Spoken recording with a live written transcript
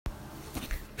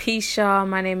Peace, y'all.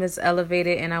 My name is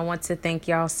Elevated, and I want to thank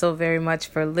y'all so very much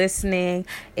for listening.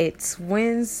 It's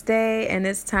Wednesday, and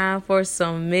it's time for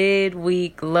some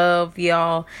midweek love,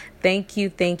 y'all. Thank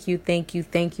you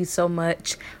so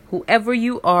much. Whoever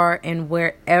you are and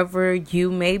wherever you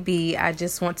may be, I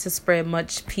just want to spread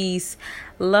much peace,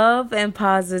 love, and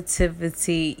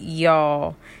positivity,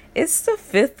 y'all. It's the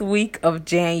 5th week of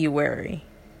January.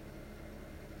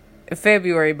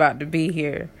 February about to be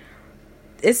here.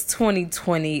 It's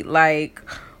 2020.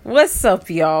 What's up,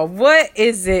 y'all? What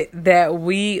is it that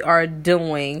we are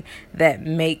doing that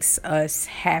makes us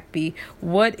happy?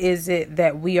 What is it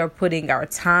that we are putting our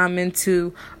time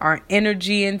into, our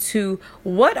energy into?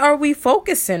 What are we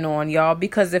focusing on, y'all?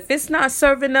 Because if it's not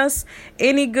serving us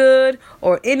any good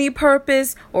or any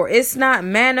purpose, or it's not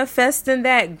manifesting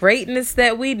that greatness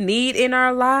that we need in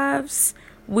our lives,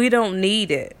 we don't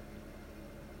need it.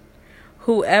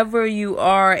 Whoever you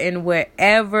are and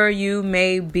wherever you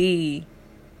may be,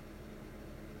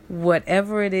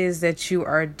 whatever it is that you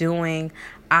are doing,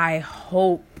 I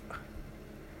hope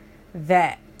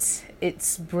that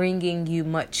it's bringing you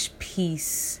much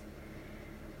peace.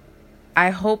 I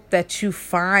hope that you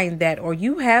find that, or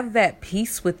you have that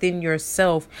peace within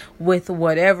yourself with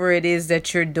whatever it is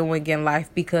that you're doing in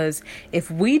life. Because if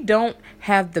we don't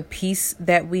have the peace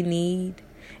that we need,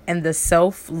 and the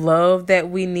self-love that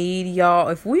we need, y'all,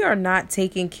 if we are not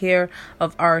taking care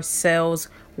of ourselves,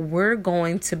 we're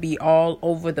going to be all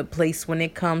over the place when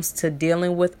it comes to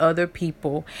dealing with other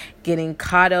people, getting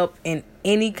caught up in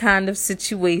any kind of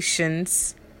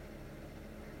situations.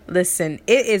 Listen,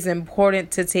 it is important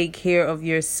to take care of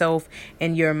yourself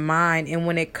and your mind. And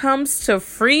when it comes to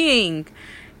freeing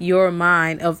your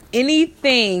mind of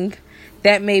anything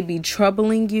that may be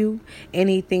troubling you,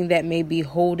 anything that may be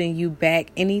holding you back,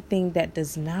 anything that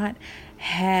does not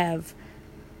have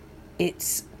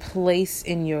its place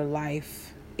in your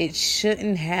life. It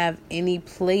shouldn't have any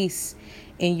place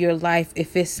in your life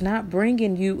if it's not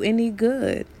bringing you any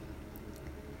good.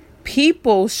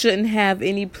 People shouldn't have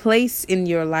any place in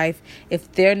your life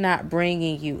if they're not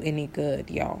bringing you any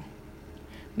good, y'all.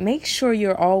 Make sure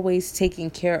you're always taking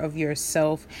care of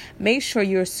yourself. Make sure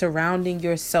you're surrounding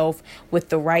yourself with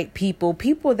the right people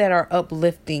that are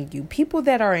uplifting you, people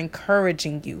that are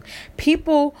encouraging you,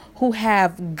 people who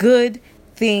have good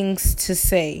things to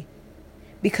say.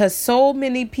 Because so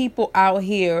many people out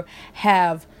here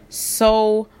have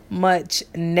so much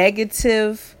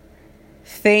negative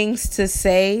things to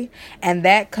say, and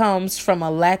that comes from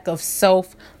a lack of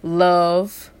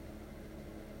self-love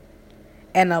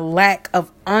and a lack of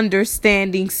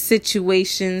understanding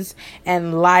situations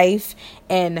and life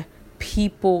and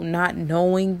people not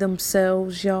knowing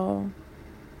themselves, y'all.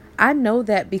 I know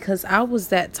that because I was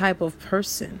that type of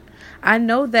person. I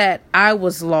know that I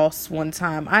was lost one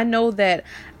time. I know that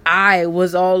I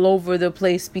was all over the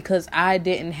place because I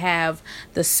didn't have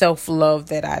the self-love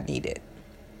that I needed.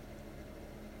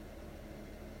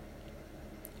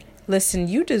 Listen,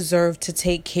 you deserve to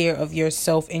take care of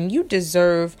yourself, and you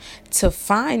deserve to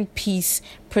find peace,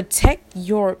 protect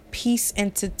your peace,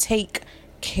 and to take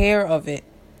care of it.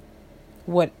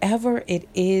 Whatever it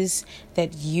is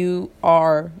that you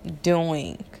are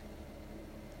doing.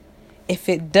 If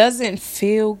it doesn't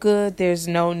feel good, there's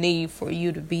no need for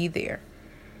you to be there.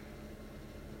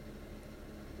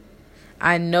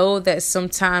 I know that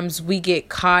sometimes we get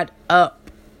caught up.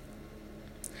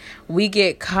 We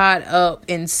get caught up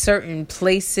in certain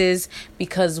places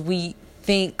because we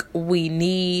think we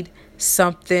need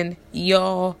something.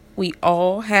 Y'all, we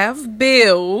all have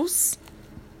bills.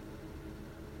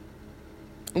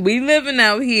 We living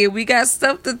out here. We got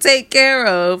stuff to take care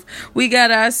of. We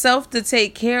got ourselves to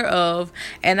take care of.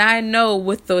 And I know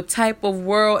with the type of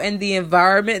world and the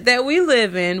environment that we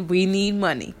live in, we need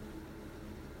money.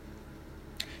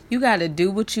 You got to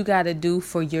do what you got to do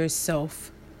for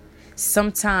yourself.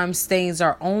 Sometimes things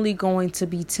are only going to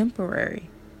be temporary.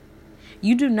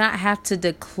 You do not have to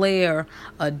declare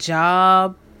a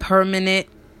job permanent.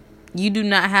 You do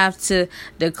not have to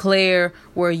declare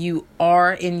where you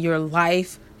are in your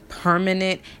life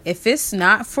permanent. If it's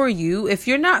not for you, if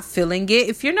you're not feeling it,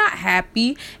 if you're not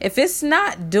happy, if it's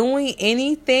not doing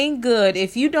anything good,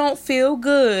 if you don't feel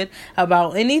good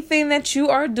about anything that you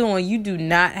are doing, you do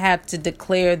not have to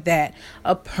declare that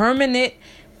a permanent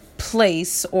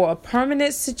place or a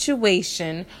permanent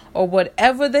situation or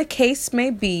whatever the case may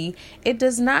be. It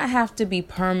does not have to be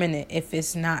permanent if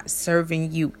it's not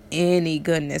serving you any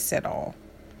goodness at all.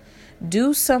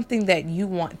 Do something that you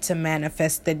want to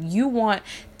manifest, that you want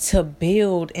to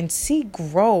build and see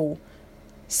grow.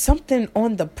 Something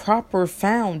on the proper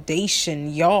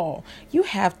foundation, y'all. You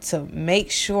have to make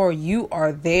sure you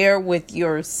are there with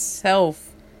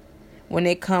yourself. when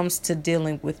it comes to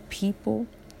dealing with people,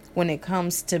 when it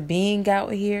comes to being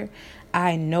out here.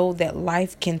 I know that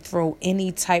life can throw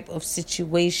any type of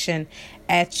situation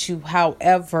at you.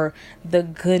 However, the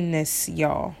goodness,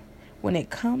 y'all, when it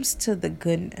comes to the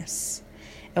goodness,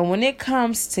 and when it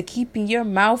comes to keeping your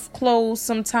mouth closed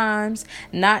sometimes,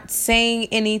 not saying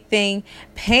anything,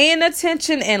 paying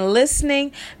attention and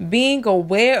listening, being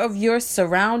aware of your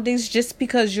surroundings, just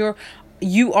because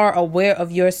you are aware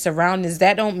of your surroundings,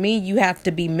 that don't mean you have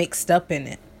to be mixed up in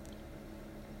it.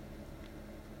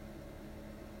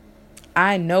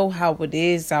 I know how it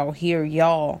is out here,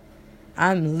 y'all.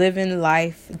 I'm living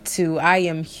life too. I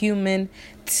am human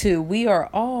too. We are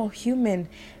all human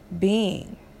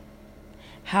beings.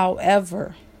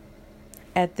 However,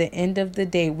 at the end of the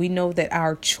day, we know that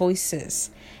our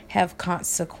choices have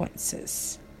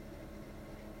consequences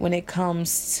when it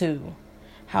comes to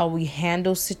how we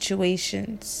handle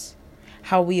situations,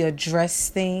 how we address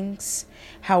things,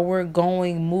 how we're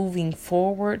moving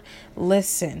forward.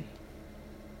 Listen,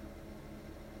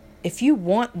 if you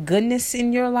want goodness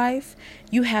in your life,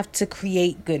 you have to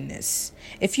create goodness.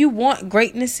 If you want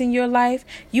greatness in your life,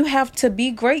 you have to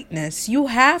be greatness. You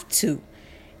have to.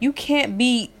 You can't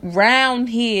be round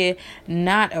here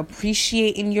not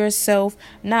appreciating yourself,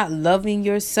 not loving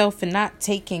yourself, and not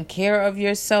taking care of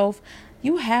yourself.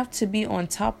 You have to be on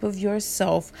top of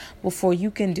yourself before you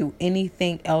can do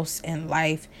anything else in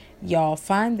life. Y'all,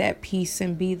 find that peace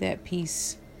and be that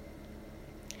peace.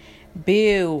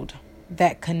 Build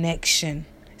that connection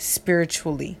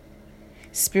spiritually.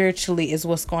 Spiritually is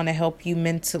what's going to help you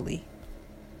mentally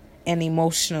and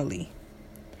emotionally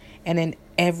and in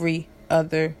every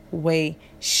other way,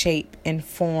 shape, and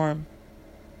form.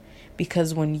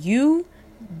 Because when you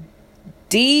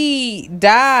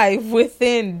dive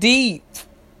within deep,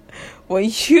 when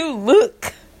you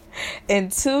look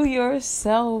into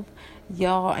yourself,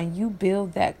 y'all, and you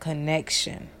build that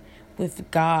connection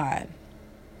with God,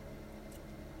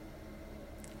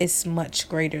 it's much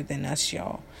greater than us,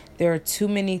 y'all. There are too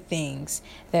many things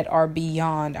that are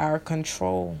beyond our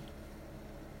control.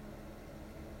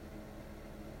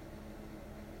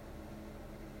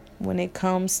 When it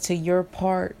comes to your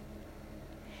part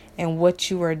and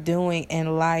what you are doing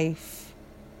in life,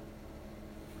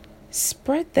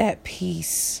 spread that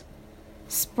peace,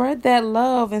 spread that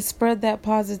love, and spread that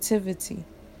positivity.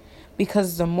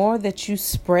 Because the more that you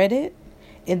spread it,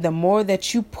 and the more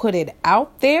that you put it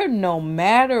out there, no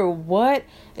matter what,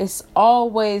 it's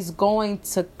always going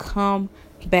to come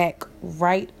back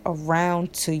right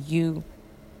around to you.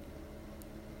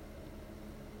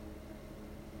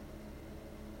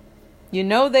 You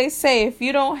know, they say if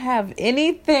you don't have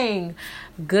anything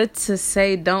good to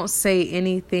say, don't say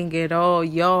anything at all.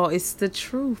 Y'all, it's the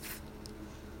truth.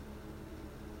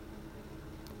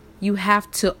 You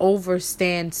have to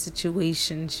overstand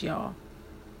situations, y'all.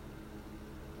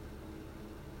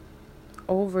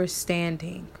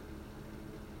 Overstanding.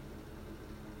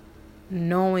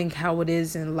 Knowing how it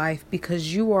is in life,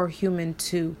 because you are human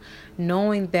too.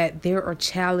 Knowing that there are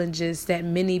challenges that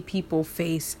many people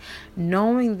face.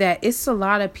 Knowing that it's a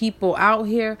lot of people out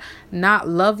here not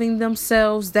loving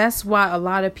themselves. That's why a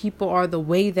lot of people are the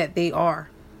way that they are.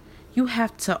 You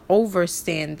have to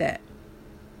overstand that.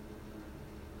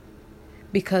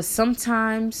 Because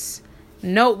sometimes,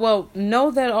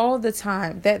 know that all the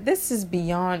time that this is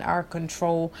beyond our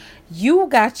control. You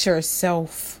got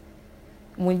yourself.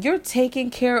 When you're taking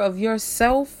care of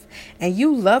yourself and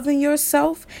you loving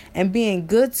yourself and being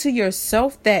good to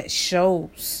yourself, that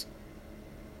shows.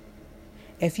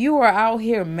 If you are out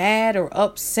here mad or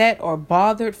upset or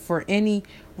bothered for any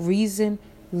reason,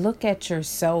 look at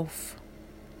yourself.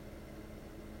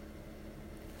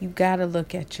 You gotta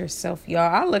look at yourself,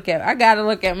 y'all. I gotta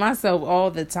look at myself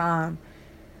all the time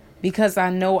because I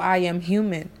know I am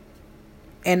human.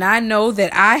 And I know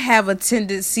that I have a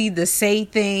tendency to say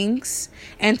things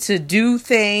and to do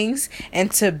things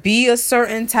and to be a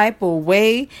certain type of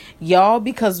way, y'all,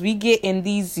 because we get in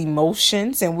these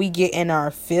emotions and we get in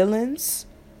our feelings.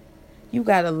 You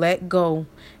got to let go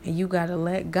and you got to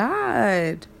let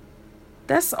God.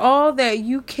 That's all that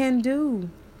you can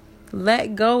do.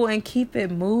 Let go and keep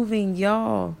it moving,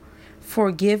 y'all.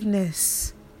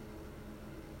 Forgiveness.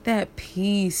 That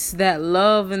peace, that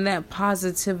love, and that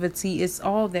positivity is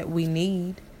all that we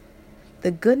need. The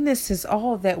goodness is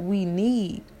all that we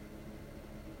need.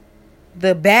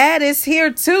 The bad is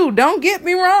here too. Don't get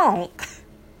me wrong.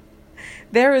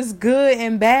 There is good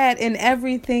and bad in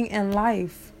everything in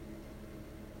life.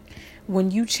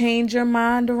 When you change your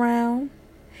mind around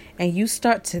and you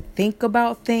start to think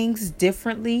about things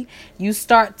differently, you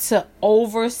start to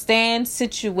understand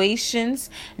situations,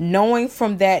 knowing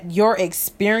from that your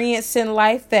experience in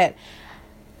life that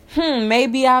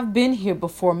maybe I've been here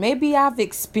before. Maybe I've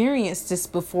experienced this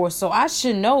before. So I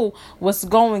should know what's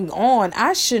going on.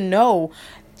 I should know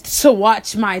to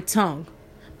watch my tongue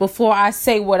before I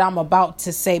say what I'm about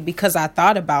to say because I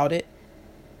thought about it.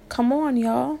 Come on,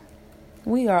 y'all.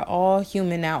 We are all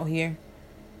human out here.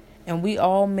 And we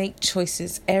all make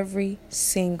choices every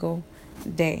single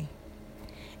day.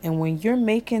 And when you're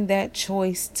making that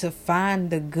choice to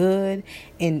find the good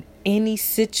in any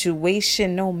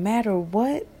situation, no matter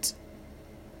what,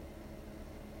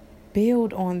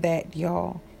 build on that,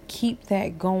 y'all. Keep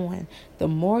that going. The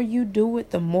more you do it,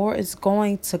 the more it's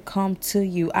going to come to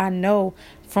you. I know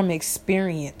from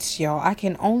experience, y'all. I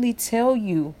can only tell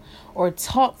you or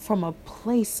talk from a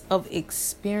place of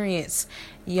experience.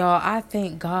 Y'all, I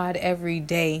thank God every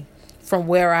day from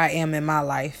where I am in my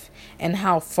life and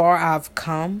how far I've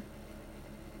come,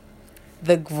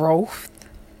 the growth,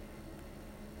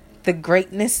 the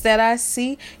greatness that I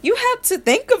see. You have to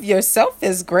think of yourself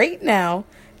as great now.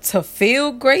 To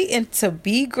feel great and to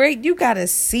be great, you got to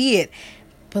see it,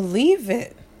 believe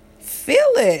it,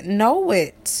 feel it, know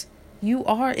it. You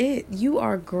are it. You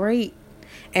are great.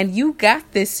 And you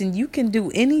got this, and you can do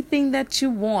anything that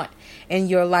you want in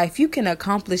your life. You can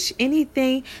accomplish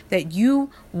anything that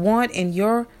you want in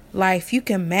your life. You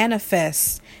can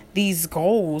manifest these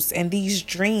goals and these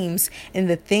dreams and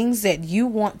the things that you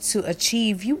want to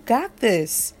achieve. You got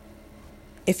this.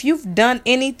 If you've done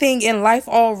anything in life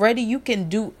already, you can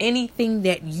do anything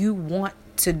that you want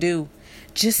to do.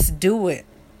 Just do it.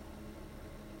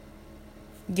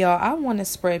 Y'all, I want to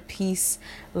spread peace,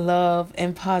 love,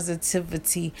 and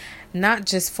positivity, not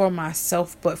just for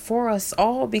myself, but for us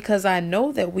all, because I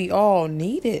know that we all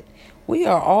need it. We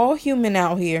are all human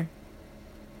out here.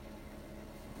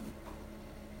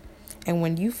 And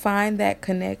when you find that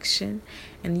connection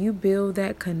and you build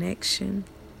that connection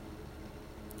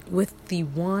with the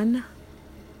one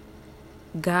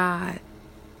God,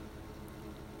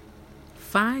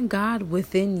 find God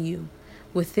within you,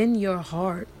 within your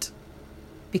heart.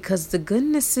 Because the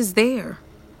goodness is there.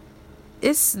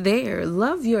 It's there.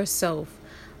 Love yourself.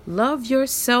 Love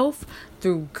yourself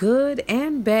through good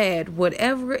and bad.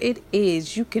 Whatever it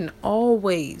is, you can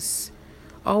always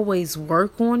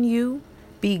work on you.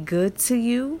 Be good to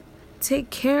you. Take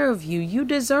care of you. You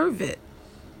deserve it.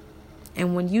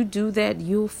 And when you do that,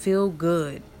 you'll feel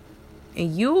good.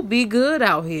 And you'll be good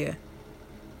out here.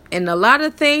 And a lot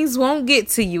of things won't get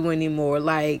to you anymore.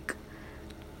 Like,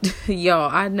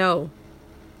 y'all,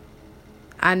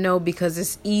 I know because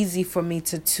it's easy for me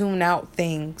to tune out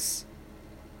things.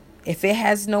 If it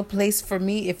has no place for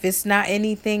me, if it's not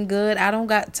anything good, I don't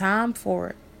got time for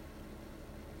it.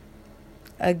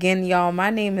 Again, y'all, my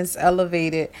name is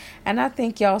Elevated, and I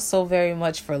thank y'all so very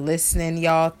much for listening,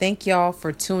 y'all. Thank y'all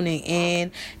for tuning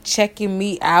in, checking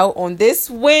me out on this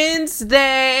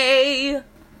Wednesday.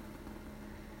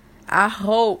 I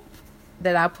hope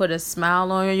that I put a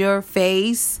smile on your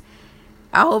face.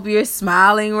 I hope you're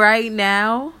smiling right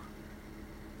now.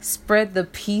 Spread the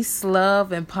peace,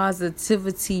 love, and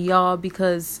positivity, y'all,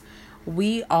 because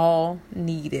we all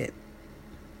need it.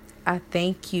 I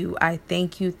thank you. I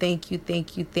thank you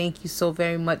so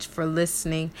very much for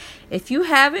listening. If you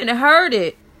haven't heard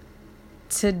it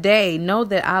today, know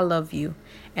that I love you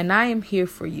and I am here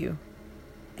for you.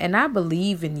 And I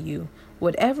believe in you.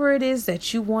 Whatever it is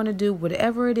that you want to do,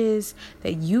 whatever it is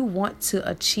that you want to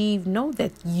achieve, know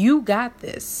that you got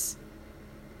this.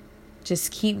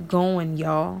 Just keep going,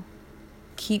 y'all.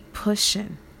 Keep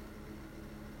pushing.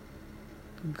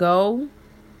 Go,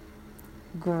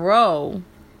 grow,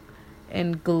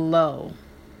 and glow.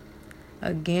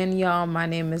 Again, y'all, my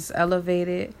name is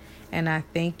Elevated, and I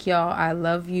thank y'all. I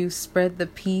love you. Spread the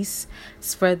peace,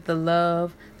 spread the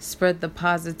love, spread the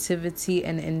positivity,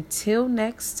 and until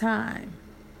next time,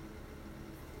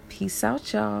 peace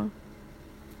out, y'all.